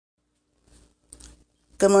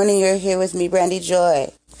Good morning, you're here with me, Brandy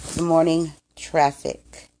Joy. Good morning,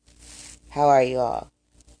 traffic. How are you all?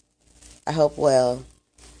 I hope well.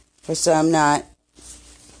 For some, not.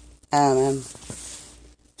 I'm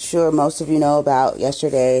sure most of you know about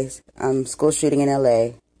yesterday's school shooting in LA,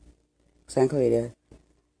 San Clarita.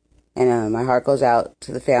 And my heart goes out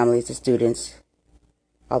to the families, the students,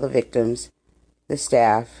 all the victims, the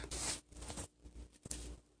staff,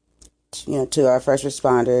 to our first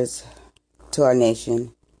responders, to our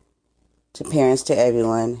nation, to parents, to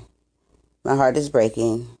everyone. My heart is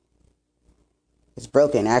breaking. It's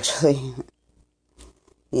broken, actually.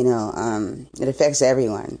 It affects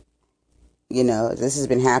everyone. This has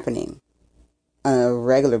been happening on a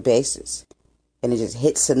regular basis. And it just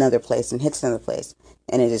hits another place and hits another place.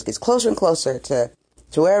 And it just gets closer and closer to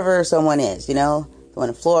wherever someone is, the one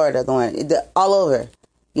in Florida, all over.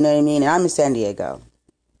 You know what I mean? And I'm in San Diego.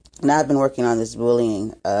 And I've been working on this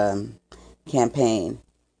bullying campaign.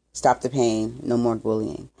 Stop the pain, no more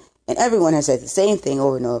bullying. And everyone has said the same thing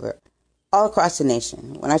over and over, all across the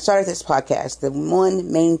nation. When I started this podcast, the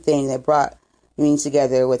one main thing that brought me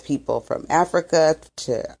together with people from Africa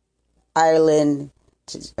to Ireland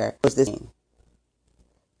was this thing.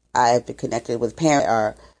 I have been connected with parents that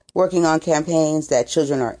are working on campaigns that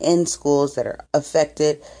children are in schools that are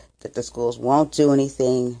affected, that the schools won't do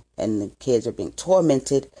anything, and the kids are being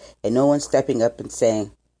tormented, and no one's stepping up and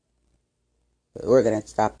saying, we're going to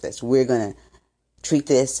stop this. We're going to treat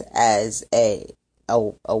this as a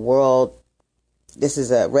world. This is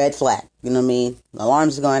a red flag. You know what I mean?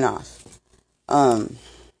 Alarms are going off.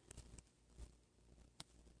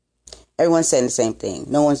 Everyone's saying the same thing.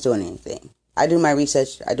 No one's doing anything. I do my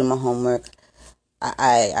research. I do my homework.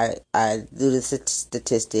 I do the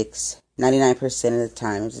statistics. 99% of the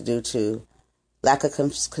time it's due to lack of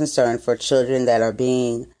concern for children that are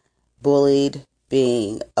being bullied,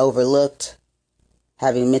 being overlooked,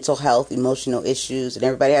 having mental health, emotional issues, and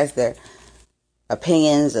everybody has their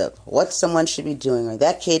opinions of what someone should be doing, or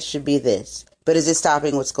that kid should be this. But is it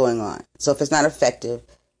stopping what's going on? So if it's not effective,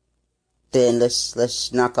 then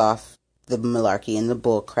let's knock off the malarkey and the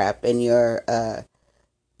bull crap and your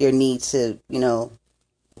need to,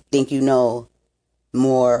 think you know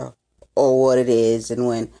more or what it is, and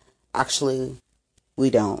when actually we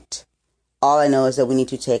don't. All I know is that we need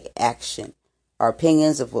to take action. Our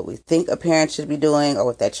opinions of what we think a parent should be doing or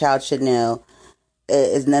what that child should know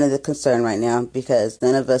is none of the concern right now, because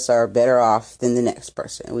none of us are better off than the next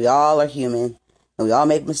person. We all are human, and we all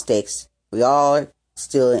make mistakes. We all are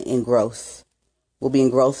still in growth. We'll be in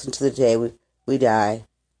growth until the day we die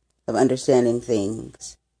of understanding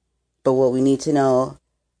things. But what we need to know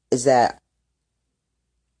is that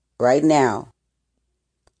right now,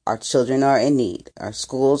 our children are in need. Our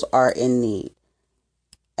schools are in need.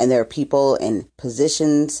 And there are people in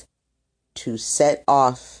positions to set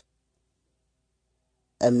off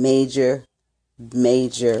a major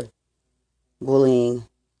bullying,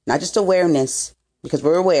 not just awareness, because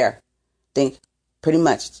we're aware. I think pretty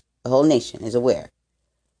much the whole nation is aware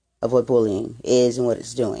of what bullying is and what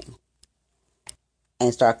it's doing.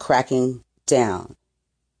 And start cracking down.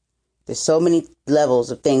 There's so many levels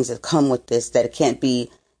of things that come with this that it can't be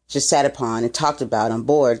just sat upon and talked about on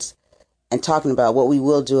boards and talking about what we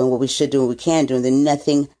will do and what we should do and what we can do, and then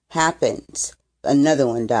nothing happens. Another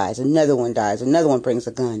one dies, another one dies, another one brings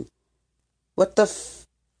a gun. What the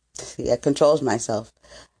See, that controls myself.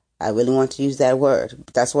 I really want to use that word,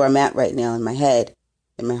 but that's where I'm at right now in my head,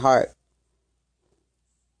 in my heart.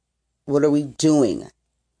 What are we doing?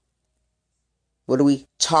 What are we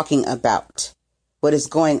talking about? What is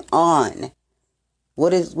going on?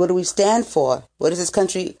 What do we stand for? What is this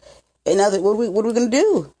country? What are we going to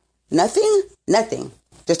do? Nothing.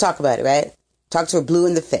 Just talk about it, right? Talk to her blue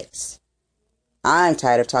in the face. I'm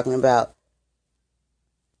tired of talking about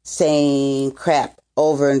same crap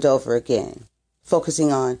over and over again.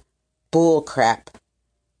 Focusing on bull crap.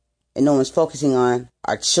 And no one's focusing on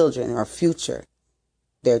our children, our future.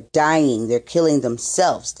 They're dying. They're killing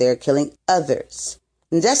themselves. They're killing others.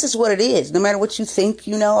 And that's just what it is. No matter what you think,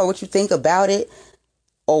 or what you think about it.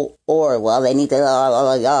 Well, they need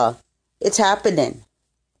to, it's happening.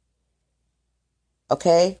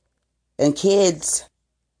 Okay? And kids,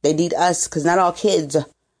 they need us, because not all kids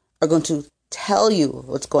are going to tell you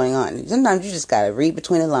what's going on. Sometimes you just got to read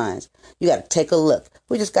between the lines. You got to take a look.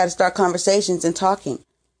 We just got to start conversations and talking.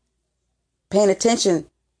 Paying attention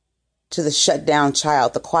to the shut down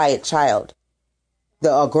child, the quiet child,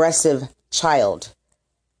 the aggressive child,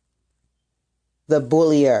 the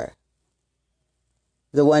bullier,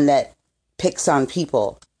 the one that picks on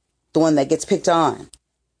people, the one that gets picked on.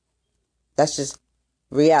 That's just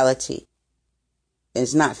reality.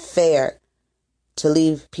 It's not fair to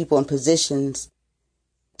leave people in positions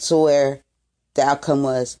to where the outcome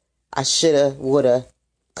was, I shoulda, woulda,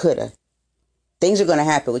 coulda. Things are going to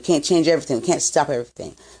happen. We can't change everything. We can't stop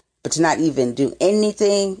everything. But to not even do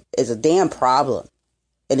anything is a damn problem.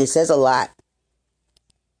 And it says a lot.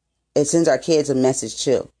 It sends our kids a message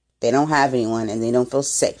too. They don't have anyone and they don't feel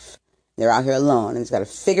safe. They're out here alone and they've got to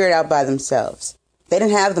figure it out by themselves. They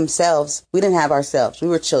didn't have themselves. We didn't have ourselves. We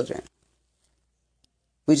were children.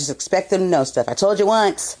 We just expect them to know stuff. I told you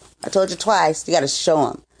once. I told you twice. You got to show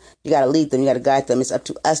them. You got to lead them. You got to guide them. It's up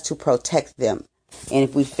to us to protect them. And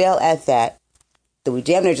if we fail at that, then we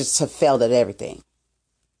damn near just have failed at everything.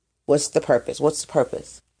 What's the purpose? What's the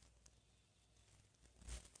purpose?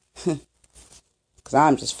 Because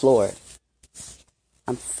I'm just floored.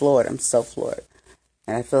 I'm floored. I'm so floored.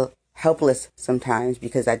 And I feel helpless sometimes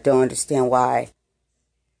because I don't understand why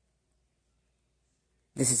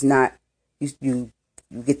this is not, you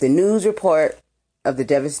get the news report of the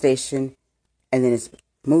devastation and then it's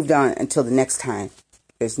moved on until the next time.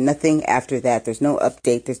 There's nothing after that. There's no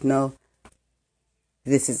update. There's no,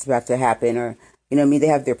 this is about to happen, or, you know what I mean? They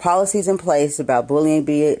have their policies in place about bullying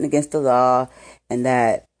being against the law and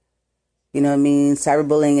that, you know what I mean?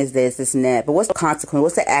 Cyberbullying is this and that. But what's the consequence?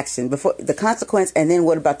 What's the action? Before the consequence, and then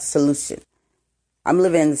what about the solution? I'm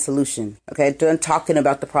living in the solution. Okay, done talking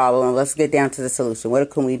about the problem. Let's get down to the solution. What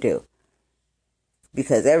can we do?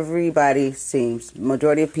 Because everybody seems,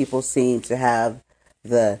 majority of people seem to have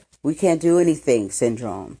the we can't do anything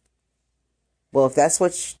syndrome. Well, if that's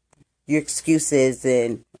what your excuse is,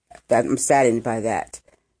 then I'm saddened by that.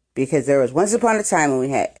 Because there was once upon a time when we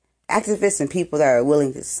had activists and people that are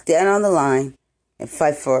willing to stand on the line and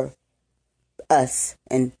fight for us.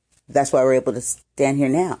 And that's why we're able to stand here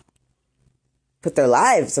now. Put their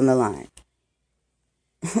lives on the line.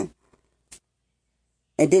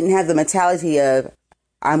 And didn't have the mentality of,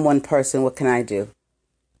 I'm one person, what can I do?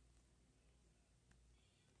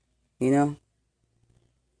 You know?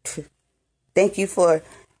 Thank you for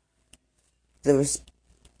the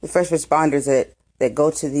first responders that go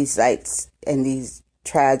to these sites and these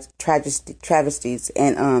travesties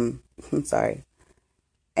and I'm sorry,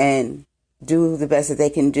 and do the best that they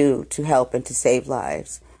can do to help and to save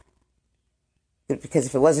lives. Because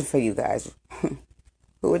if it wasn't for you guys,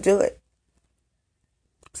 who would do it?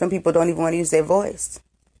 Some people don't even want to use their voice.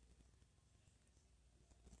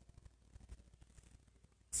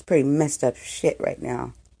 It's pretty messed up shit right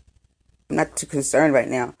now. I'm not too concerned right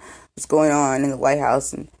now what's going on in the White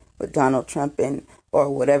House and with Donald Trump and or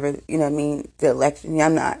whatever, you know what I mean, the election.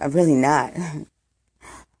 I'm really not.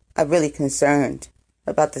 I'm really concerned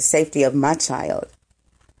about the safety of my child.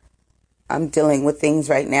 I'm dealing with things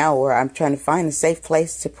right now where I'm trying to find a safe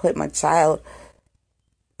place to put my child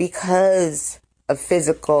because of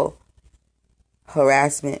physical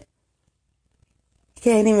harassment. He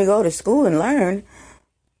can't even go to school and learn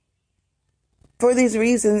for these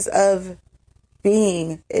reasons of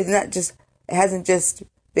being. It hasn't just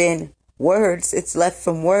been words. It's left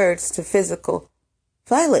from words to physical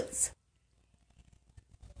violence.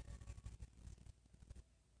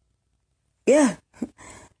 Yeah,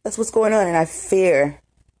 that's what's going on. And I fear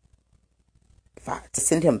if I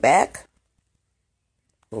send him back,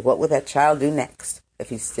 well, what will that child do next? If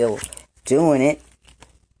he's still doing it,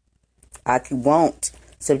 I won't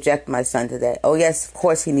subject my son to that. Oh, yes, of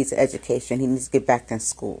course he needs an education. He needs to get back in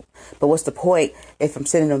school. But what's the point if I'm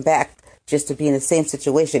sending him back just to be in the same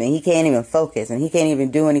situation and he can't even focus and he can't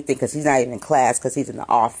even do anything because he's not even in class because he's in the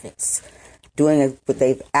office doing what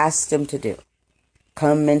they've asked him to do.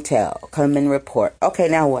 Come and tell. Come and report. Okay,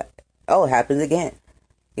 now what? Oh, it happens again.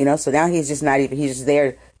 You know, so now he's just not even, he's just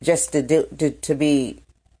there just to be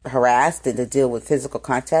harassed and to deal with physical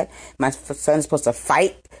contact. My son's supposed to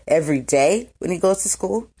fight every day when he goes to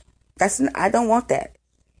school. I don't want that.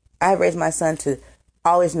 I raised my son to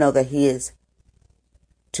always know that he is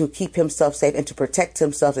to keep himself safe and to protect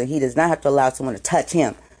himself, and he does not have to allow someone to touch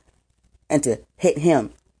him and to hit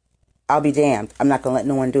him. I'll be damned. I'm not going to let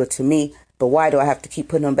no one do it to me. But why do I have to keep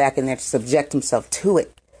putting him back in there to subject himself to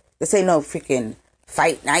it? This ain't no freaking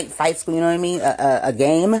fight school, you know what I mean? A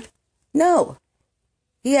game? No.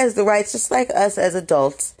 He has the rights, just like us as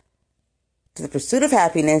adults, to the pursuit of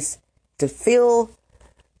happiness, to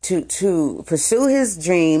pursue his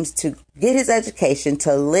dreams, to get his education,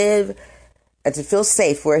 to live, and to feel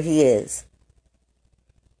safe where he is.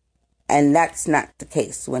 And that's not the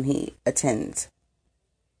case when he attends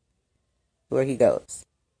where he goes.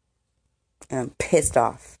 And I'm pissed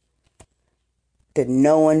off that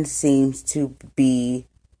no one seems to be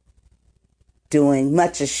doing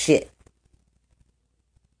much of shit.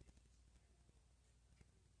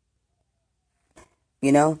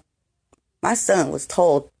 You know? My son was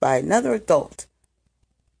told by another adult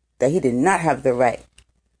that he did not have the right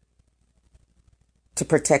to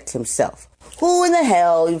protect himself. Who in the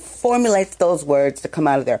hell formulates those words to come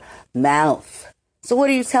out of their mouth? So what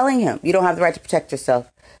are you telling him? You don't have the right to protect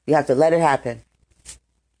yourself. You have to let it happen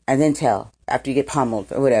and then tell after you get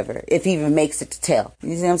pummeled or whatever, if he even makes it to tell.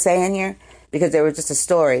 You see what I'm saying here? Because there was just a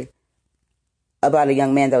story about a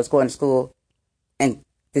young man that was going to school and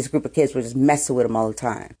this group of kids were just messing with him all the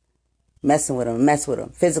time. Messing with him,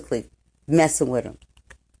 physically messing with him.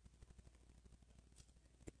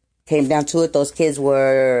 Came down to it, those kids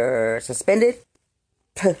were suspended.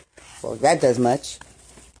 Well, that does much.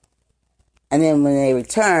 And then when they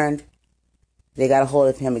returned, they got a hold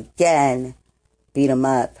of him again, beat him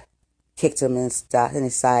up, kicked him in his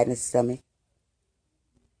side, in his stomach.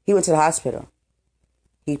 He went to the hospital.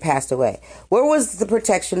 He passed away. Where was the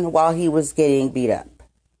protection while he was getting beat up?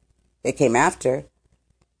 It came after,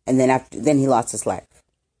 and then he lost his life.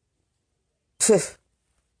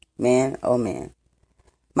 Man, oh man.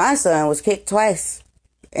 My son was kicked twice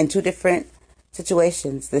in 2 different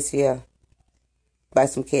situations this year by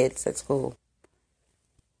some kids at school.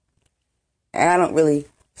 And I don't really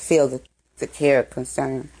feel the care or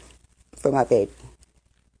concern for my baby.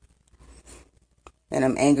 And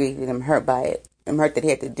I'm angry and I'm hurt by it. I'm hurt that he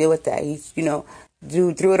had to deal with that. He's, through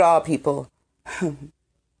it all, people.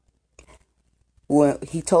 When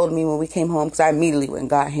he told me when we came home, because I immediately went and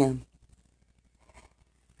got him.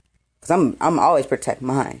 Because I'm always protect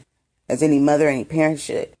mine, as any mother, any parent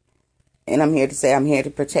should. And I'm here to say I'm here to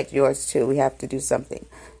protect yours too. We have to do something.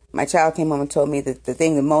 My child came home and told me that the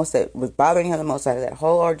thing the most that was bothering her the most out of that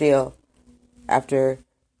whole ordeal after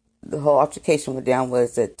the whole altercation went down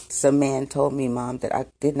was that some man told me, Mom, that I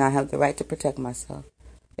did not have the right to protect myself.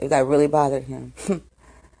 That really bothered him.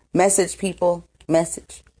 Message, people.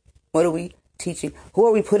 Message. What are we teaching? Who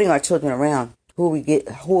are we putting our children around? Who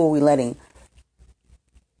are we letting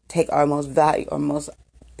take our most value, our most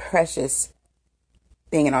precious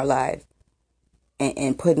thing in our lives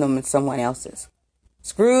and putting them in someone else's?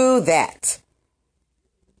 Screw that.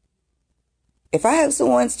 If I have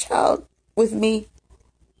someone's child with me,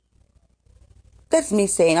 that's me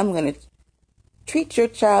saying I'm going to treat your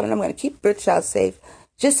child and I'm going to keep your child safe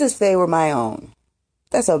just as they were my own.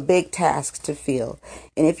 That's a big task to feel.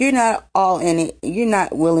 And if you're not all in it, you're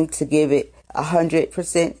not willing to give it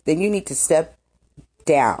 100%, then you need to step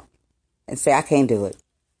down and say, I can't do it.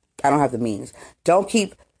 I don't have the means. Don't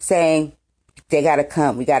keep saying they got to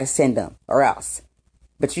come. We got to send them or else.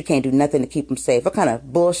 But you can't do nothing to keep them safe. What kind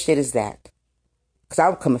of bullshit is that? Because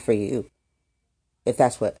I'm coming for you if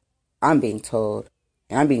that's what I'm being told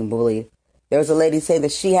and I'm being bullied. There was a lady saying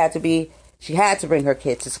that she had to bring her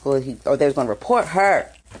kid to school or they was going to report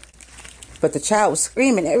her. But the child was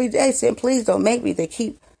screaming every day saying, please don't make me. They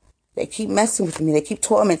keep messing with me. They keep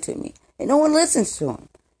tormenting me. And no one listens to them.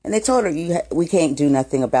 And they told her, we can't do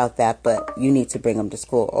nothing about that, but you need to bring them to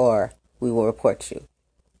school or we will report you.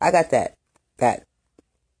 I got that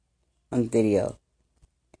on video.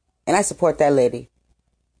 And I support that lady.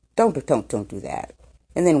 Don't do that.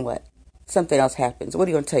 And then what? Something else happens. What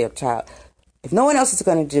are you going to tell your child? If no one else is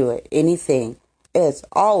going to do it, anything, it's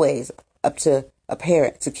always up to a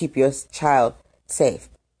parent to keep your child safe.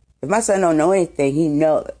 If my son don't know anything,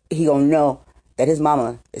 he gonna know that his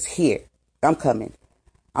mama is here. I'm coming.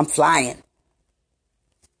 I'm flying.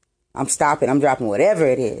 I'm stopping. I'm dropping whatever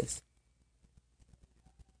it is.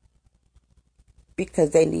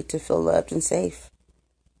 Because they need to feel loved and safe.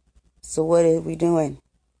 So what are we doing?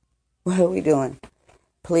 What are we doing?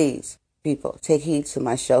 Please, people, take heed to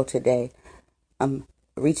my show today. I'm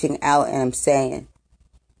reaching out and I'm saying,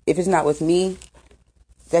 if it's not with me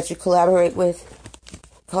that you collaborate,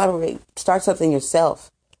 start something yourself.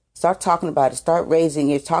 Start talking about it. Start raising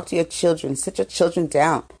it. Talk to your children. Sit your children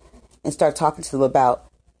down and start talking to them about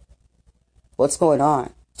what's going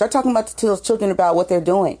on. Start talking to those children about what they're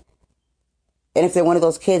doing. And if they're one of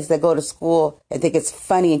those kids that go to school and think it's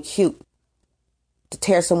funny and cute to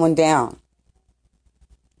tear someone down,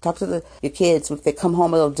 talk to your kids if they come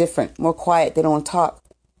home a little different, more quiet, they don't want to talk.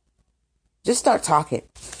 Just start talking.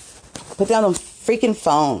 Put down those freaking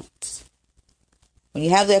phones. When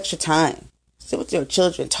you have the extra time, sit with your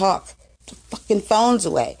children, talk. Put the fucking phones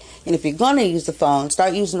away. And if you're going to use the phone,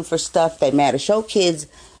 start using them for stuff that matters. Show kids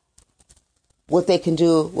what they can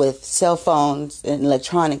do with cell phones and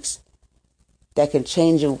electronics that can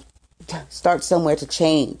change you. Start somewhere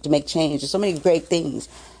to make change. There's so many great things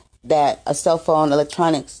that a cell phone,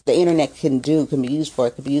 electronics, the internet can be used for.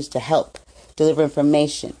 It could be used to help deliver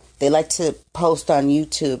information. They like to post on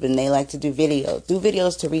YouTube and they like to do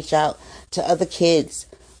videos to reach out to other kids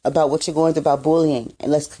about what you're going through, about bullying,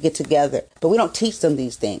 and let's get together. But we don't teach them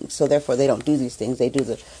these things, so therefore they don't do these things. They do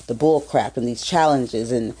the bull crap and these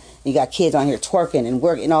challenges, and you got kids on here twerking and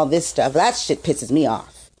working and all this stuff. That shit pisses me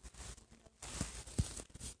off.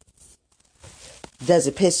 Does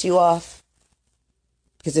it piss you off?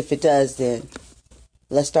 Because if it does, then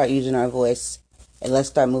let's start using our voice and let's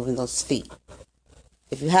start moving those feet.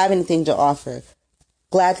 If you have anything to offer,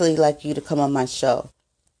 gladly like you to come on my show.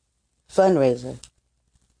 Fundraiser.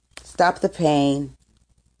 Stop the pain.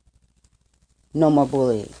 No more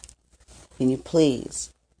bullying. Can you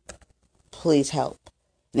please help?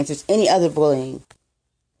 And if there's any other bullying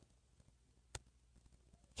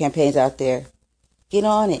campaigns out there, get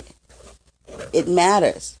on it. It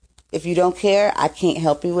matters. If you don't care, I can't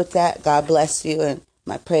help you with that. God bless you and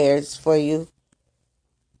my prayers for you.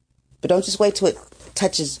 But don't just wait till it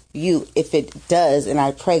touches you. If it does, and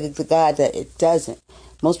I pray to God that it doesn't.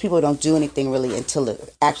 Most people don't do anything really until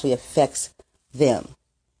it actually affects them.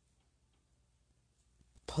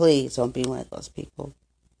 Please don't be one of those people.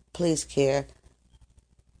 Please care.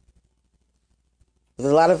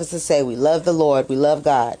 There's a lot of us that say we love the Lord, we love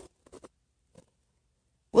God.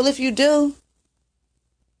 Well, if you do,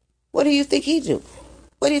 what do you think He do?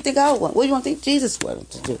 What do you think I want? What do you think Jesus wanted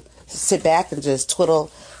to do? Sit back and just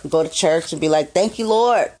twiddle and go to church and be like, thank you,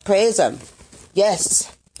 Lord. Praise Him.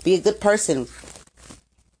 Yes. Be a good person.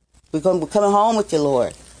 We're coming home with you,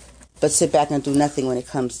 Lord. But sit back and do nothing when it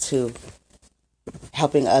comes to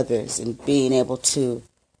helping others and being able to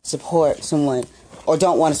support someone, or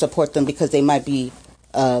don't want to support them because they might be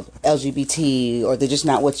LGBT, or they're just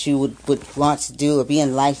not what you would want to do or be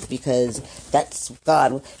in life, because that's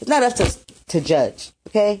God. It's not us to judge,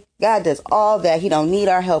 okay? God does all that. He don't need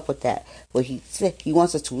our help with that. What He said, He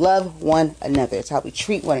wants us to love one another. It's how we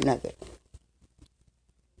treat one another.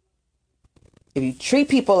 If you treat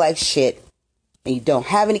people like shit and you don't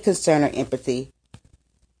have any concern or empathy,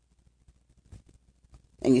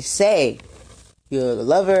 and you say you're the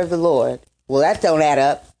lover of the Lord, well, that don't add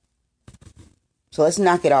up. So let's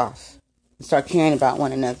knock it off and start caring about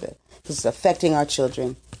one another. This is affecting our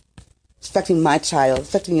children. It's affecting my child. It's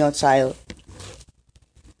affecting your child.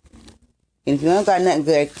 And if you don't got nothing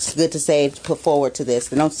good to say, to put forward to this,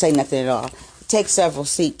 then don't say nothing at all. Take several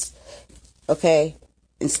seats, okay?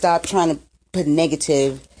 And stop trying to put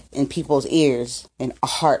negative in people's ears and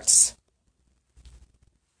hearts.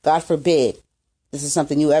 God forbid this is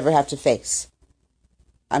something you ever have to face.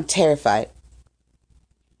 I'm terrified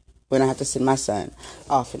when I have to send my son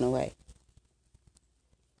off and away.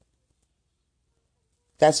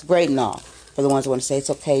 That's great and all. For the ones who want to say, it's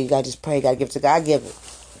okay, you got to just pray, you got to give it to God, I give it.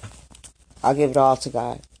 I'll give it all to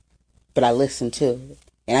God. But I listen too.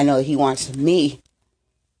 And I know He wants me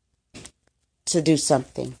to do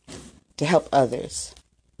something to help others.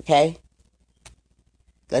 Okay?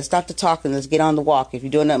 Let's stop the talking. Let's get on the walk. If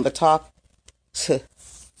you're doing nothing but talk, you're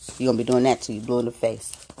going to be doing that till you're blue in the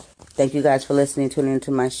face. Thank you guys for listening, tuning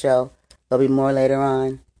into my show. There'll be more later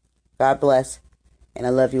on. God bless. And I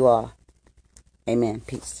love you all. Amen.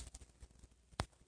 Peace.